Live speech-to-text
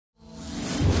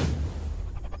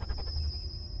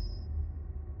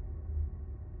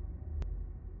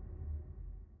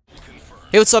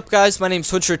Hey, what's up guys, my name's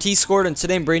T-Scored, and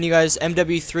today I'm bringing you guys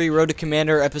MW3 Road to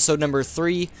Commander episode number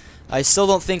 3. I still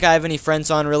don't think I have any friends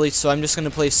on really, so I'm just going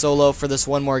to play solo for this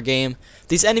one more game.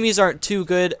 These enemies aren't too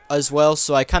good as well,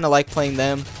 so I kind of like playing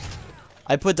them.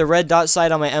 I put the red dot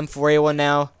sight on my M4A1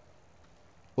 now,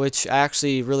 which I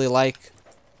actually really like.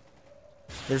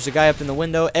 There's a guy up in the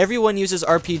window. Everyone uses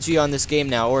RPG on this game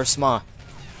now, or SMA.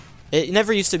 It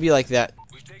never used to be like that.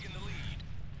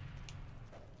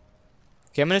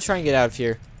 Okay, I'm going to try and get out of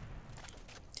here.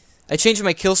 I changed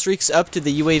my kill streaks up to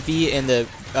the UAV and the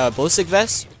ballistic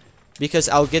vest because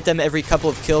I'll get them every couple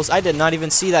of kills. I did not even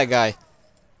see that guy.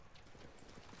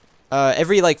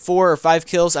 Every like 4 or 5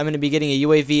 kills, I'm going to be getting a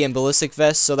UAV and ballistic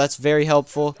vest, so that's very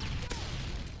helpful.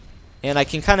 And I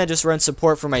can kind of just run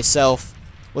support for myself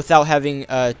without having,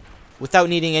 without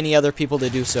needing any other people to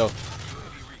do so.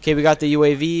 Okay, we got the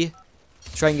UAV.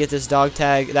 Try and get this dog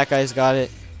tag. That guy's got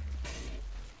it.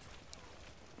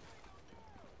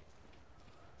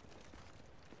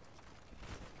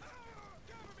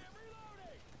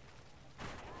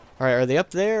 Alright, are they up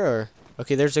there, or?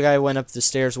 Okay, there's a guy who went up the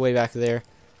stairs way back there.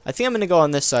 I think I'm gonna go on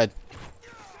this side.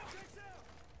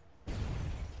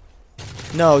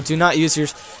 No, do not use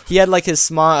yours. He had like his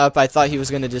SMA up. I thought he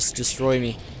was gonna just destroy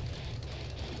me.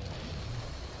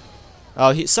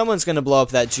 Oh, someone's gonna blow up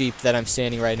that Jeep that I'm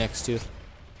standing right next to.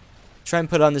 Try and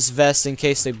put on this vest in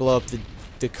case they blow up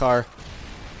the car.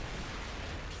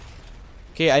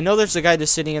 Okay, I know there's a guy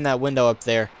just sitting in that window up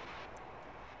there.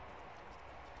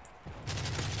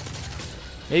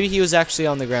 Maybe he was actually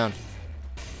on the ground.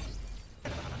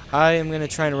 I am going to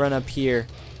try and run up here.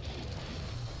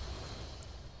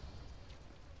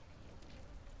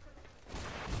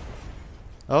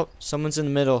 Oh, someone's in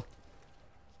the middle.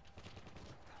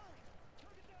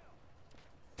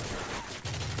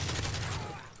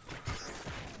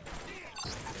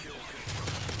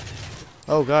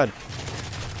 Oh god.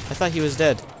 I thought he was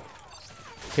dead.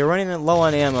 Okay, running low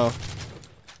on ammo.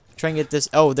 Try and get this.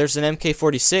 Oh, there's an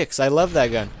MK46. I love that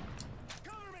gun.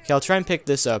 Okay, I'll try and pick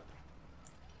this up.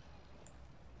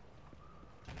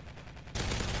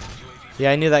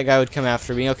 Yeah, I knew that guy would come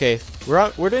after me. Okay,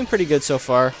 we're doing pretty good so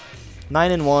far.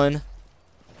 9-1.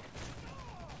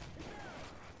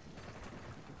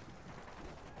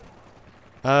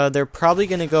 They're probably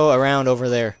gonna go around over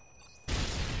there.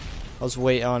 I'll just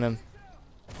wait on him.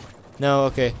 No,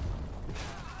 okay.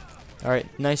 All right,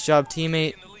 nice job,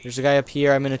 teammate. There's a guy up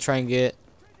here I'm going to try and get.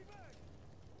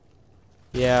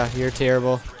 Yeah, you're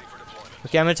terrible.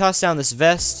 Okay, I'm going to toss down this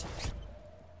vest.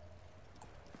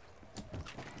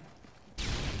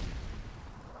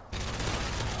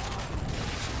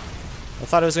 I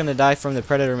thought I was going to die from the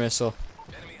Predator missile.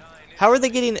 How are they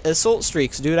getting assault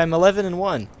streaks, dude? I'm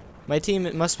 11-1. My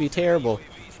team must be terrible.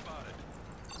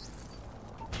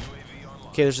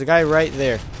 Okay, there's a guy right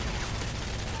there.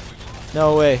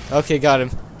 No way. Okay, got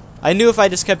him. I knew if I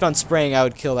just kept on spraying, I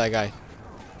would kill that guy.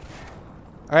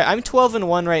 Alright, I'm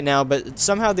 12-1 right now, but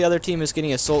somehow the other team is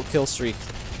getting assault kill streak.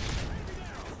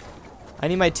 I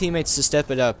need my teammates to step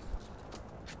it up.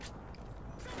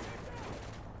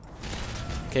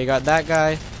 Okay, got that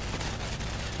guy.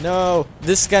 No,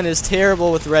 this gun is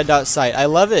terrible with red dot sight. I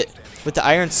love it with the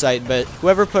iron sight, but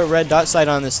whoever put red dot sight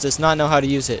on this does not know how to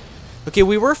use it. Okay,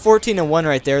 we were 14-1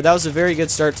 right there. That was a very good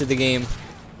start to the game.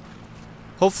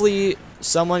 Hopefully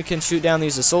someone can shoot down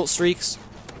these assault streaks.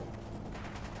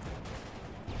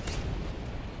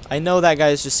 I know that guy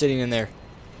is just sitting in there.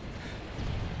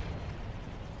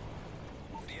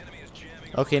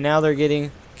 Okay, now they're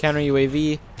getting counter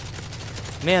UAV.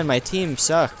 Man, my team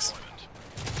sucks.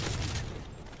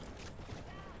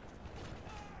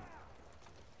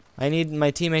 I need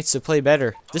my teammates to play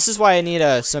better. This is why I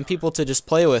need some people to just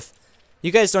play with.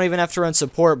 You guys don't even have to run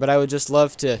support, but I would just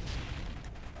love to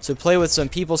play with some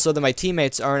people so that my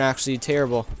teammates aren't actually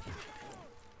terrible.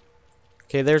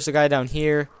 Okay, there's a guy down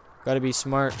here. Gotta be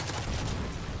smart.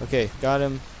 Okay, got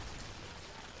him.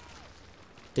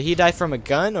 Did he die from a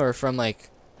gun or from like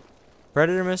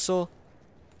Predator missile?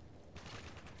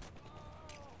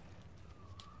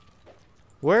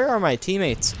 Where are my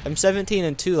teammates? I'm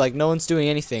 17-2, like no one's doing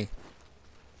anything.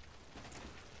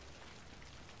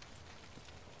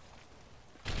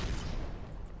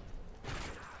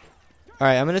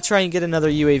 Alright, I'm gonna try and get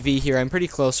another UAV here. I'm pretty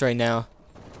close right now.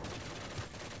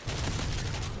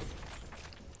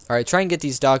 Alright, try and get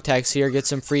these dog tags here. Get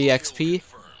some free XP.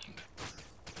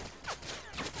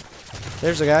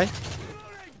 There's a guy.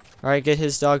 Alright, get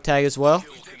his dog tag as well.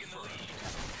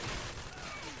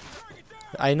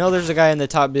 I know there's a guy in the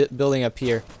top building up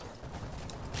here.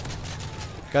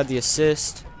 Got the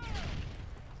assist.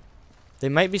 They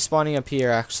might be spawning up here,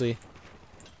 actually.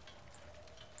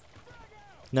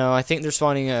 No, I think they're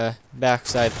spawning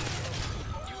backside.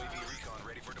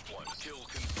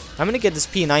 I'm gonna get this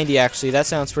P90 actually. That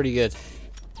sounds pretty good.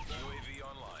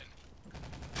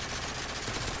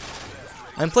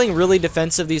 I'm playing really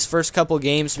defensive these first couple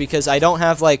games because I don't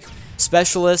have like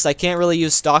specialists. I can't really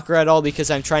use stalker at all because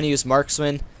I'm trying to use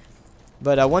marksman.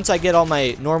 But once I get all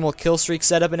my normal kill streak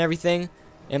set up and everything,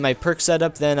 and my perk set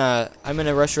up, then I'm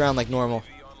gonna rush around like normal.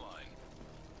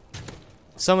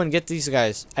 Someone get these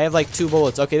guys. I have like 2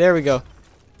 bullets. Okay, there we go.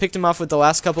 Picked him off with the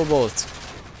last couple bullets.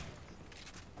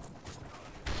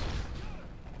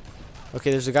 Okay,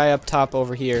 there's a guy up top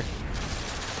over here.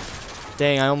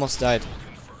 Dang, I almost died.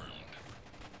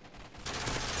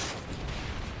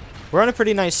 We're on a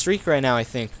pretty nice streak right now, I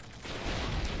think.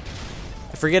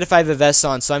 I forget if I have a vest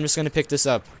on, so I'm just going to pick this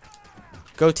up.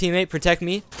 Go, teammate, protect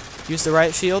me. Use the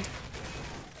riot shield.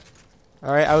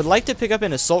 Alright, I would like to pick up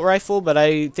an assault rifle, but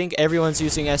I think everyone's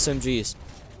using SMGs.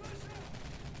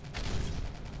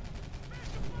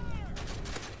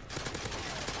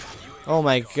 Oh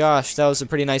my gosh, that was a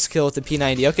pretty nice kill with the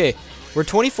P90. Okay, we're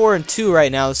 24-2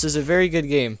 right now. This is a very good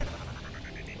game.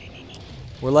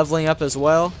 We're leveling up as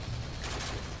well.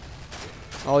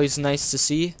 Always nice to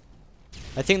see.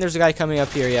 I think there's a guy coming up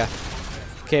here, yeah.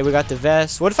 Okay, we got the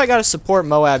vest. What if I gotta support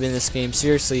Moab in this game?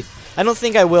 Seriously. I don't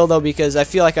think I will, though, because I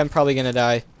feel like I'm probably gonna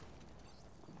die.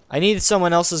 I need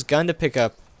someone else's gun to pick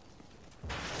up.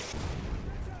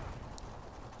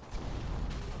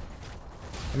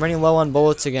 I'm running low on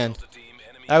bullets again.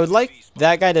 I would like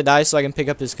that guy to die so I can pick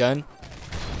up his gun.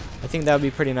 I think that would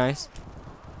be pretty nice.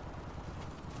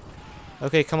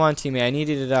 Okay, come on, teammate. I need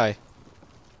you to die.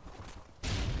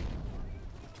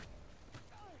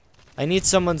 I need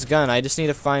someone's gun. I just need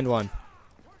to find one.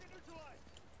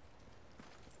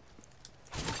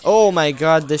 Oh my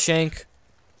god, the shank.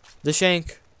 The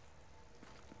shank.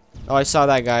 Oh, I saw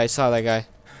that guy. I saw that guy.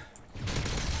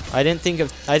 I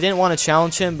didn't want to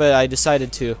challenge him, but I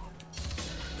decided to.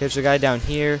 There's a guy down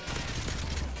here.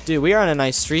 Dude, we are on a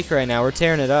nice streak right now. We're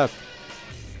tearing it up.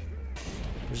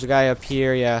 There's a guy up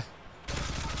here, yeah.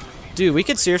 Dude, we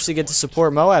could seriously get to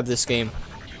support Moab this game.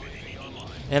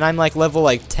 And I'm like level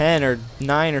like 10 or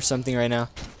 9 or something right now.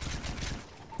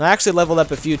 I actually leveled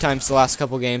up a few times the last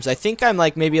couple games. I think I'm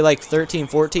like maybe like 13,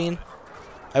 14.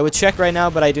 I would check right now,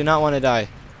 but I do not want to die.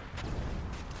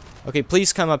 Okay,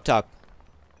 please come up top.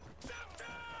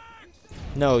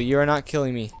 No, you are not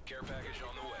killing me.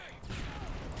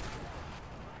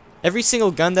 Every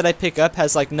single gun that I pick up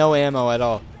has like no ammo at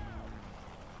all.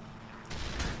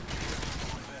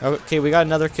 Okay, we got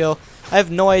another kill. I have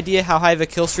no idea how high of a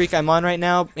kill streak I'm on right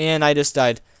now, and I just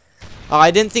died. I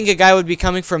didn't think a guy would be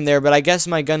coming from there, but I guess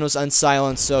my gun was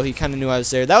unsilenced, so he kind of knew I was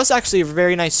there. That was actually a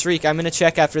very nice streak. I'm going to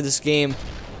check after this game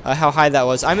how high that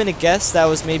was. I'm going to guess that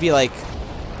was maybe like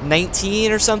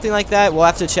 19 or something like that. We'll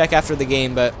have to check after the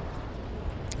game, but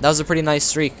that was a pretty nice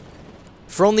streak.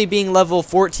 For only being level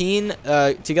 14,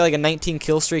 to get like a 19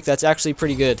 kill streak, that's actually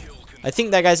pretty good. I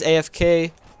think that guy's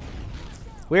AFK.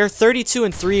 We are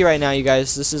 32-3 right now, you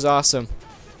guys. This is awesome.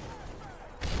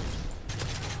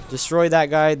 Destroy that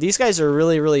guy. These guys are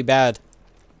really, really bad.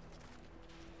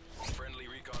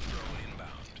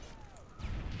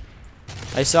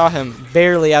 I saw him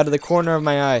barely out of the corner of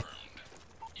my eye.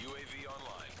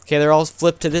 Okay, they're all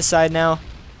flipped to this side now.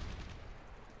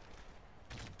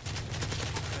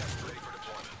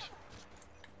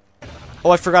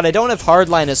 Oh, I forgot. I don't have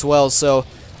hardline as well, so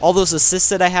all those assists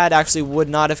that I had actually would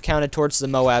not have counted towards the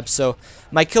Moab. So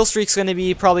my kill streak's going to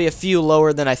be probably a few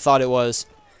lower than I thought it was.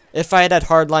 If I had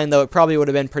hardline, though, it probably would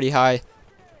have been pretty high.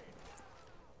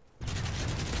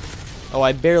 Oh,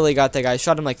 I barely got that guy. I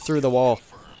shot him like through the wall.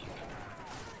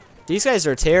 These guys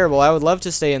are terrible. I would love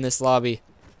to stay in this lobby.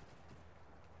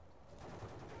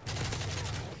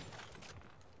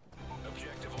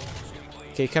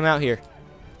 Okay, come out here.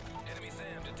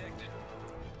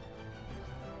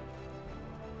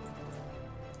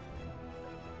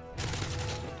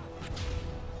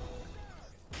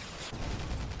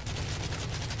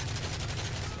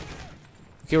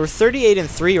 Okay, we're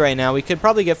 38-3 right now. We could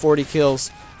probably get 40 kills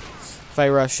if I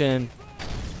rush in.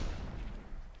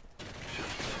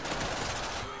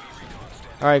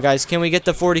 Alright, guys, can we get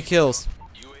the 40 kills?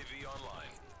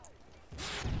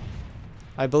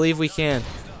 I believe we can.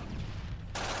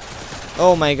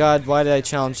 Oh my god, why did I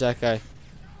challenge that guy?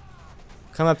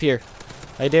 Come up here.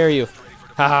 I dare you.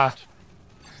 Haha.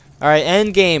 Alright,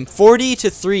 end game.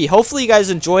 40-3. Hopefully you guys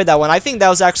enjoyed that one. I think that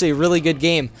was actually a really good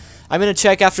game. I'm going to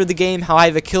check after the game how high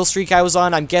of a kill streak I was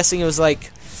on. I'm guessing it was like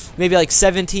maybe like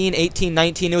 17, 18,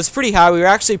 19. It was pretty high. We were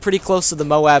actually pretty close to the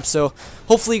Moab. So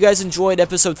hopefully you guys enjoyed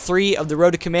episode 3 of the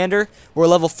Road to Commander. We're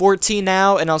level 14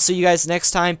 now, and I'll see you guys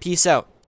next time. Peace out.